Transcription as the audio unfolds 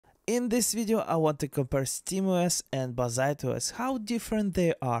In this video, I want to compare SteamOS and Bazzite OS, how different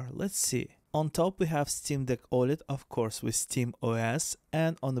they are. Let's see. On top we have Steam Deck OLED, of course, with SteamOS,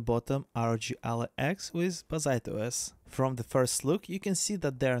 and on the bottom ROG Ally X with Bazzite OS. From the first look, you can see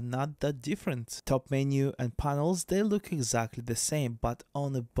that they are not that different. Top menu and panels, they look exactly the same, but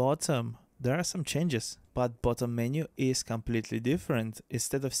on the bottom there are some changes. But bottom menu is completely different.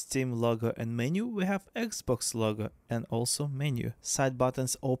 Instead of Steam logo and menu, we have Xbox logo and also menu. Side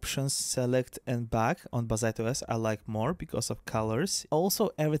buttons, options, select and back on Bazzite OS I like more because of colors.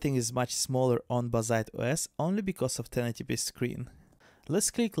 Also, everything is much smaller on Bazzite OS only because of 1080p screen. Let's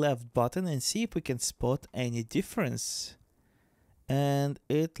click left button and see if we can spot any difference. And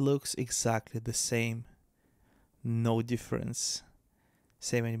it looks exactly the same. No difference.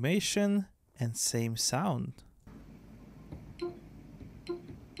 Same animation and same sound.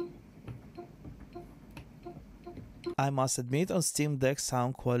 I must admit, on Steam Deck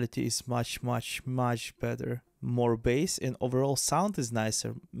sound quality is much better. More bass and overall sound is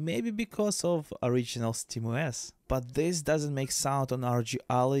nicer, maybe because of original SteamOS. But this doesn't make sound on ROG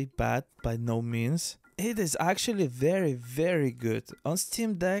Ally bad by no means. It is actually very good. On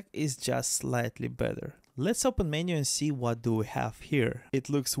Steam Deck it's just slightly better. Let's open menu and see what do we have here. It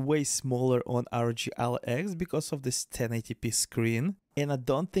looks way smaller on ROG Ally X because of this 1080p screen, and I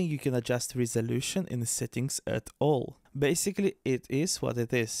don't think you can adjust resolution in the settings at all. Basically it is what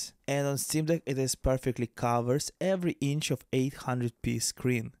it is, and on Steam Deck it is perfectly covers every inch of 800p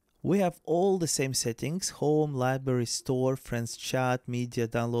screen. We have all the same settings: home, library, store, friends chat, media,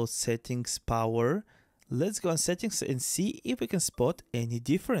 download, settings, power. Let's go on settings and see if we can spot any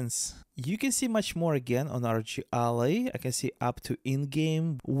difference. You can see much more again on ROG Ally. I can see up to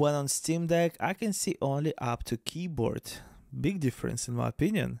in-game. When on Steam Deck, I can see only up to keyboard. Big difference in my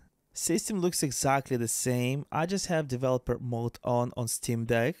opinion. System looks exactly the same. I just have developer mode on Steam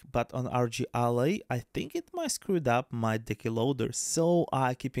Deck, but on ROG Ally, I think it might screwed up my decky loader, so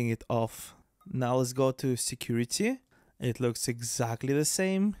I'm keeping it off. Now let's go to security. It looks exactly the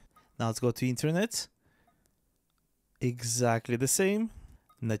same. Now let's go to internet. Exactly the same.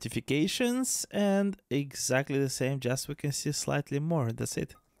 Notifications and exactly the same, just we can see slightly more. That's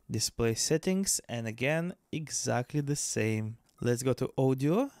it. Display settings and again exactly the same. Let's go to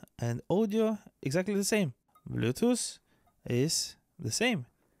audio, and audio exactly the same. Bluetooth is the same.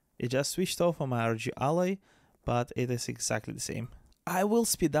 It just switched off on my ROG Ally, but it is exactly the same. I will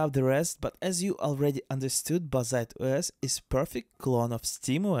speed up the rest, but as you already understood, Bazzite OS is perfect clone of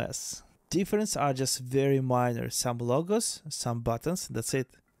SteamOS. Difference are just very minor, some logos, some buttons, that's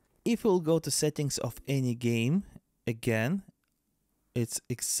it. If we'll go to settings of any game, again, it's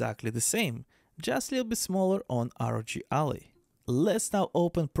exactly the same, just a little bit smaller on ROG Ally. Let's now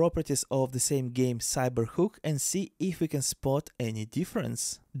open properties of the same game Cyberhook and see if we can spot any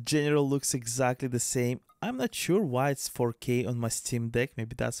difference. General looks exactly the same. I'm not sure why it's 4K on my Steam Deck,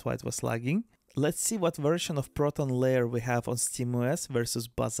 maybe that's why it was lagging. Let's see what version of Proton layer we have on SteamOS versus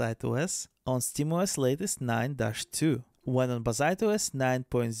Bazzite OS. On SteamOS latest 9-2, when on Bazzite OS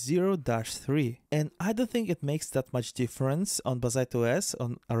 9.0-3. And I don't think it makes that much difference on Bazzite OS,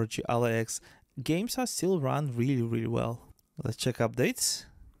 on ROG Ally X. Games are still run really well. Let's check updates.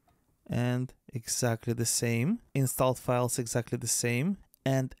 And exactly the same. Installed files exactly the same.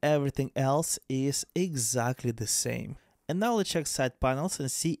 And everything else is exactly the same. And now let's check side panels and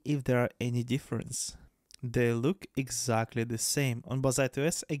see if there are any difference. They look exactly the same. On Bazzite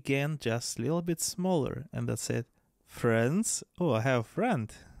OS, again, just a little bit smaller, and that's it. Friends, oh, I have a friend.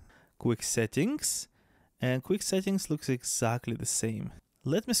 Quick settings, and quick settings looks exactly the same.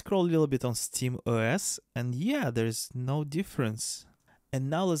 Let me scroll a little bit on SteamOS, and yeah, there's no difference. And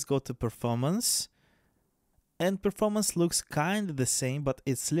now let's go to performance. And performance looks kinda the same, but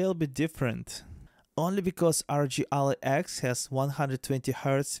it's a little bit different. Only because ROG Ally X has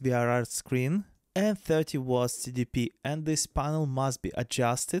 120Hz VRR screen and 30 watts TDP, and this panel must be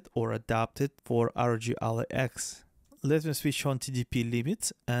adjusted or adapted for ROG Ally X. Let me switch on TDP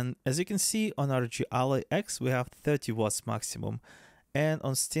limit, and as you can see on ROG Ally X we have 30 watts maximum, and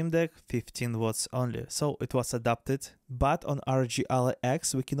on Steam Deck 15 watts only, so it was adapted. But on ROG Ally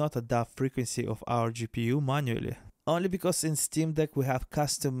X we cannot adapt frequency of our GPU manually. Only because in Steam Deck we have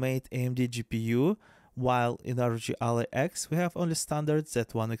custom-made AMD GPU, while in ROG Ally X we have only standard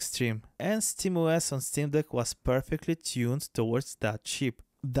Z1 Extreme. And SteamOS on Steam Deck was perfectly tuned towards that chip.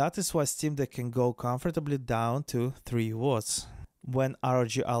 That is why Steam Deck can go comfortably down to 3 watts. When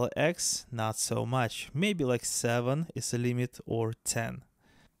ROG Ally X, not so much, maybe like 7 is a limit or 10.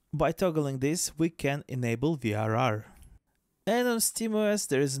 By toggling this we can enable VRR. And on SteamOS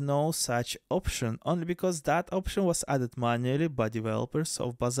there is no such option, only because that option was added manually by developers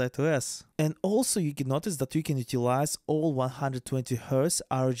of Bazzite OS. And also you can notice that you can utilize all 120Hz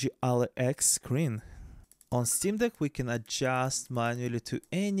RGLX screen. On Steam Deck we can adjust manually to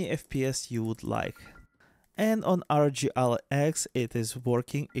any FPS you would like. And on RGLX it is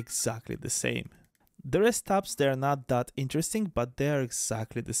working exactly the same. The rest tabs, they are not that interesting, but they are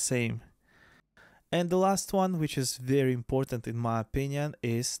exactly the same. And the last one, which is very important in my opinion,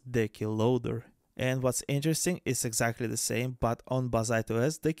 is Decky Loader. And what's interesting is exactly the same, but on Bazzite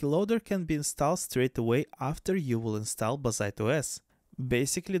OS, Decky Loader can be installed straight away after you will install Bazzite OS.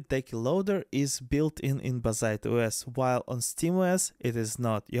 Basically, Decky Loader is built in Bazzite OS, while on SteamOS it is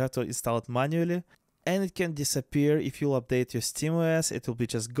not. You have to install it manually, and it can disappear if you'll update your SteamOS. It will be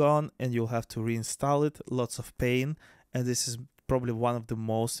just gone, and you'll have to reinstall it. Lots of pain, and this is probably one of the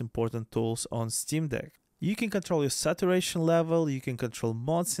most important tools on Steam Deck. You can control your saturation level, you can control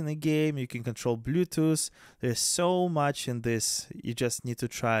mods in a game, you can control Bluetooth. There's so much in this, you just need to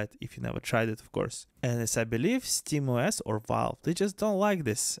try it if you never tried it, of course. And as I believe SteamOS or Valve, they just don't like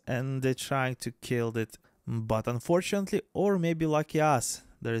this and they're trying to kill it. But unfortunately, or maybe lucky us,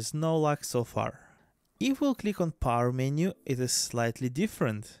 there is no luck so far. If we'll click on power menu, it is slightly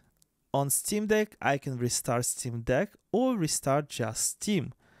different. On Steam Deck, I can restart Steam Deck or restart just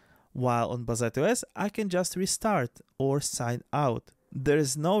Steam, while on Bazzite OS, I can just restart or sign out. There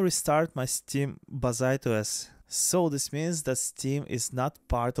is no restart my Steam Bazzite OS, so this means that Steam is not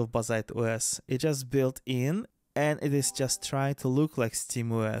part of Bazzite OS. It's just built in and it is just trying to look like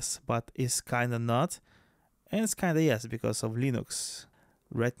SteamOS, but it's kinda not, and it's kinda yes because of Linux.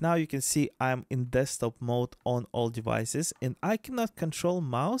 Right now you can see I'm in desktop mode on all devices and I cannot control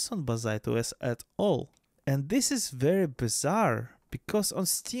mouse on Bazzite OS at all. And this is very bizarre because on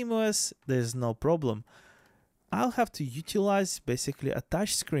SteamOS there's no problem. I'll have to utilize basically a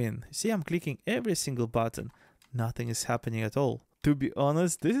touch screen. See, I'm clicking every single button. Nothing is happening at all. To be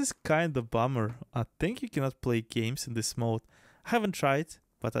honest, this is kind of bummer. I think you cannot play games in this mode. I haven't tried,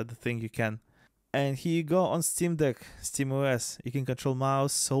 but I think you can. And here you go on Steam Deck, SteamOS. You can control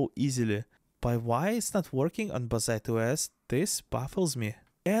mouse so easily. But why it's not working on Bazzite OS, this baffles me.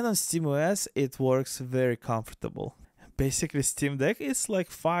 And on SteamOS, it works very comfortable. Basically, Steam Deck is like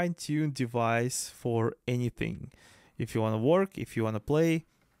fine-tuned device for anything. If you want to work, if you want to play,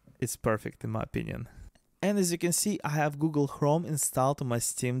 it's perfect in my opinion. And as you can see, I have Google Chrome installed on my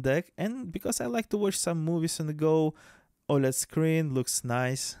Steam Deck, and because I like to watch some movies on the go, OLED screen looks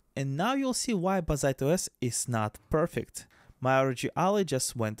nice. And now you'll see why Bazzite OS is not perfect. My RG Ally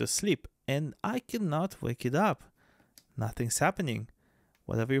just went to sleep and I cannot wake it up. Nothing's happening.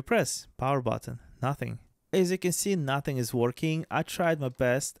 Whatever you press, power button, nothing. As you can see, nothing is working. I tried my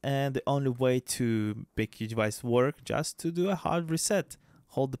best and the only way to make your device work just to do a hard reset.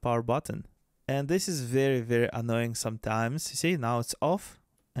 Hold the power button. And this is very annoying sometimes. You see, now it's off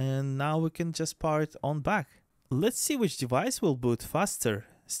and now we can just power it on back. Let's see which device will boot faster.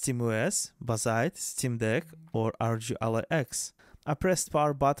 SteamOS, Bazzite, Steam Deck or RG Ally X. I pressed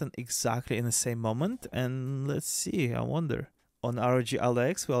power button exactly in the same moment and let's see, I wonder. On RG Ally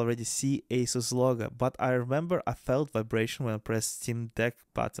X we already see Asus logo, but I remember I felt vibration when I pressed Steam Deck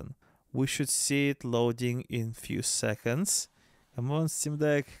button. We should see it loading in few seconds. Come on Steam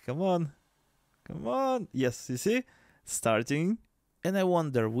Deck, come on. Come on. Yes, you see? Starting. And I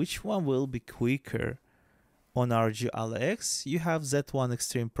wonder which one will be quicker. On RG Ally X, you have Z1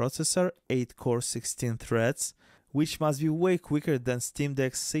 Extreme processor, 8-core 16 threads, which must be way quicker than Steam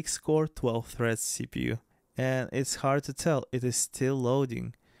Deck's 6-core 12 threads CPU. And it's hard to tell, it is still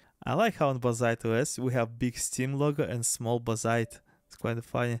loading. I like how on Bazzite OS we have big Steam logo and small Bazzite. It's quite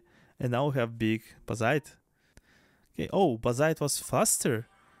funny. And now we have big Bazzite. Okay, oh, Bazzite was faster.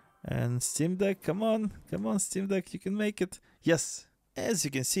 And Steam Deck, come on Steam Deck, you can make it. Yes! As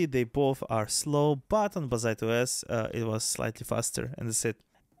you can see, they both are slow, but on Bazzite OS it was slightly faster, and that's it.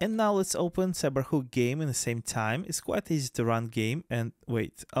 And now let's open Cyberhook game in the same time. It's quite easy to run game, and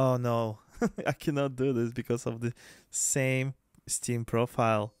wait, oh no, I cannot do this because of the same Steam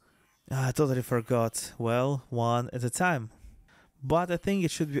profile. I totally forgot. Well, one at a time. But I think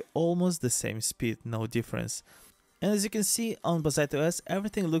it should be almost the same speed, no difference. And as you can see, on Bazzite OS,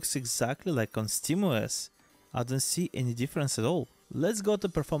 everything looks exactly like on SteamOS. I don't see any difference at all. Let's go to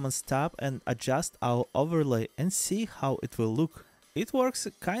Performance tab and adjust our overlay and see how it will look. It works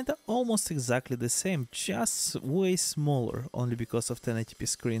kinda almost exactly the same, just way smaller, only because of 1080p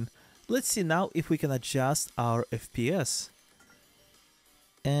screen. Let's see now if we can adjust our FPS.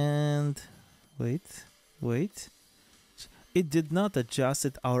 And wait. It did not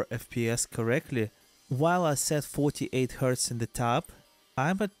adjust our FPS correctly. While I set 48 Hz in the top,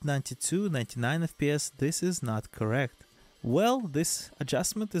 I'm at 92, 99 FPS. This is not correct. Well, this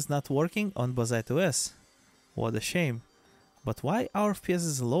adjustment is not working on Bazzite OS. What a shame. But why our FPS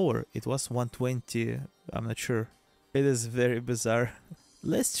is lower? It was 120, I'm not sure. It is very bizarre.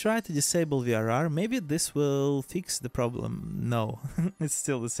 Let's try to disable VRR. Maybe this will fix the problem. No, it's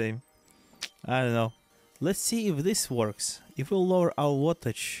still the same. I don't know. Let's see if this works. If we lower our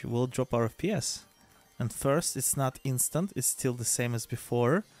wattage, we'll drop our FPS. And first, it's not instant, it's still the same as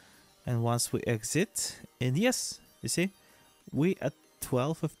before. And once we exit, and yes, you see, we at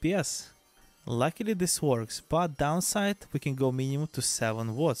 12 FPS. Luckily this works, but downside, we can go minimum to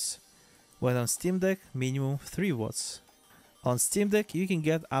 7 watts. When on Steam Deck, minimum 3 watts. On Steam Deck, you can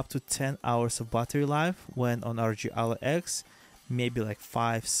get up to 10 hours of battery life, when on RG Ally X, maybe like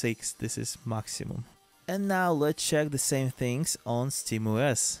 5, 6, this is maximum. And now let's check the same things on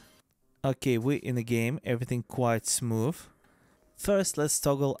SteamOS. Okay, we in the game, everything quite smooth. First, let's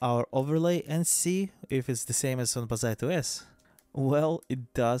toggle our overlay and see if it's the same as on Bazzite OS. Well,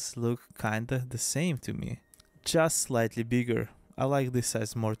 it does look kinda the same to me. Just slightly bigger. I like this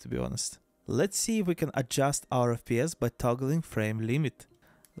size more, to be honest. Let's see if we can adjust our FPS by toggling frame limit.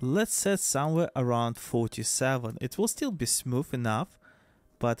 Let's set somewhere around 47. It will still be smooth enough,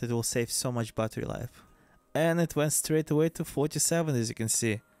 but it will save so much battery life. And it went straight away to 47, as you can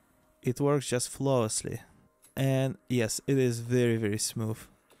see. It works just flawlessly. And yes, it is very, very smooth.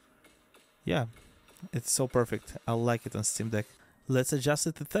 Yeah, it's so perfect. I like it on Steam Deck. Let's adjust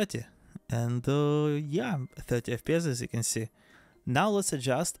it to 30. And yeah, 30 FPS, as you can see. Now let's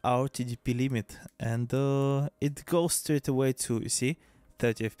adjust our TDP limit. And it goes straight away to, you see,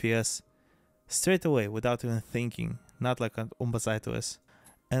 30 FPS. Straight away, without even thinking. Not like on Bazzite OS.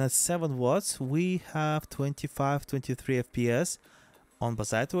 And at 7 watts, we have 25, 23 FPS. On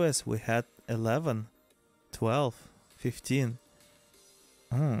Bazzite OS, we had 11, 12, 15.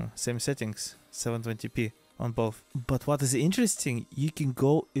 Same settings, 720p on both. But what is interesting, you can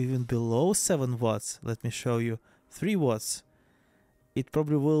go even below 7 watts. Let me show you. 3 watts. It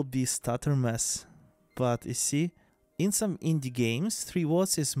probably will be stutter mess. But you see, in some indie games, 3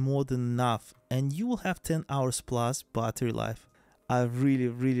 watts is more than enough. And you will have 10 hours plus battery life. I really,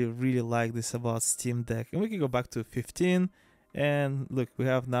 really, really like this about Steam Deck. And we can go back to 15. And look, we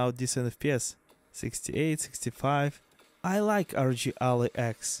have now decent FPS. 68, 65. I like RG Ally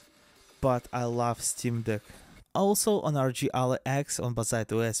X, but I love Steam Deck. Also on RG Ally X on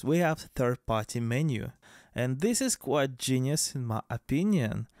Bazzite OS, we have third-party menu. And this is quite genius in my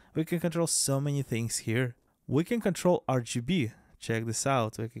opinion. We can control so many things here. We can control RGB. Check this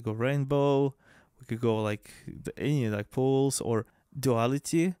out. We can go rainbow. We could go like any like pulse or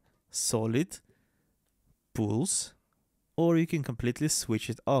duality, solid, pulse. Or you can completely switch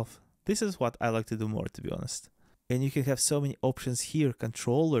it off. This is what I like to do more, to be honest. And you can have so many options here.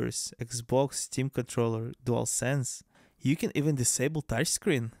 Controllers, Xbox, Steam controller, DualSense. You can even disable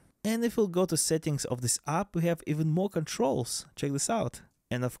touchscreen. And if we'll go to settings of this app, we have even more controls. Check this out.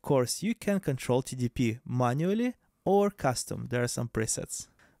 And of course, you can control TDP manually or custom. There are some presets.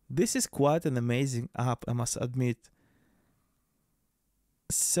 This is quite an amazing app, I must admit.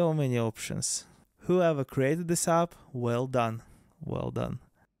 So many options. Whoever created this app, well done. Well done.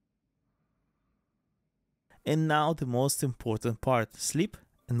 And now the most important part, sleep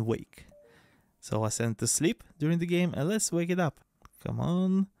and wake. So I sent to sleep during the game and let's wake it up. Come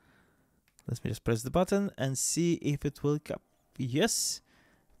on. Let me just press the button and see if it will wake up. Yes,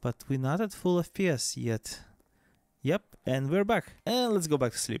 but we're not at full FPS yet. Yep, and we're back. And let's go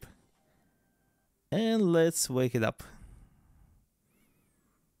back to sleep. And let's wake it up.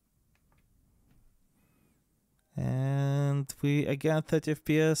 And we again 30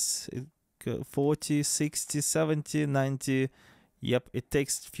 FPS. 40, 60, 70, 90. Yep, it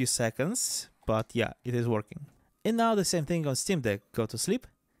takes a few seconds, but yeah, it is working. And now the same thing on Steam Deck. Go to sleep.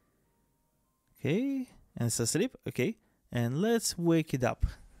 Okay, and it's asleep. Okay, and let's wake it up.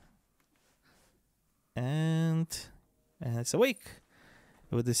 And it's awake.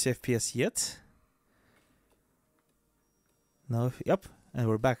 With the FPS yet? No, yep, and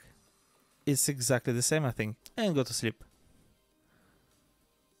we're back. It's exactly the same, I think. And go to sleep.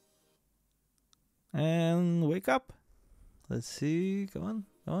 And wake up. Let's see. Come on,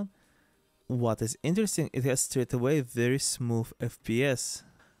 come on. What is interesting, it has straight away very smooth FPS.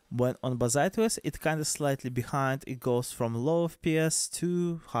 When on Bazzite OS, it kind of slightly behind. It goes from low FPS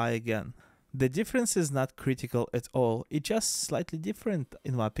to high again. The difference is not critical at all. It's just slightly different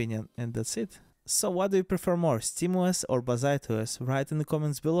in my opinion, and that's it. So what do you prefer more, SteamOS or Bazzite OS? Write in the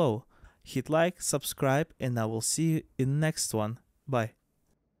comments below. Hit like, subscribe, and I will see you in the next one. Bye.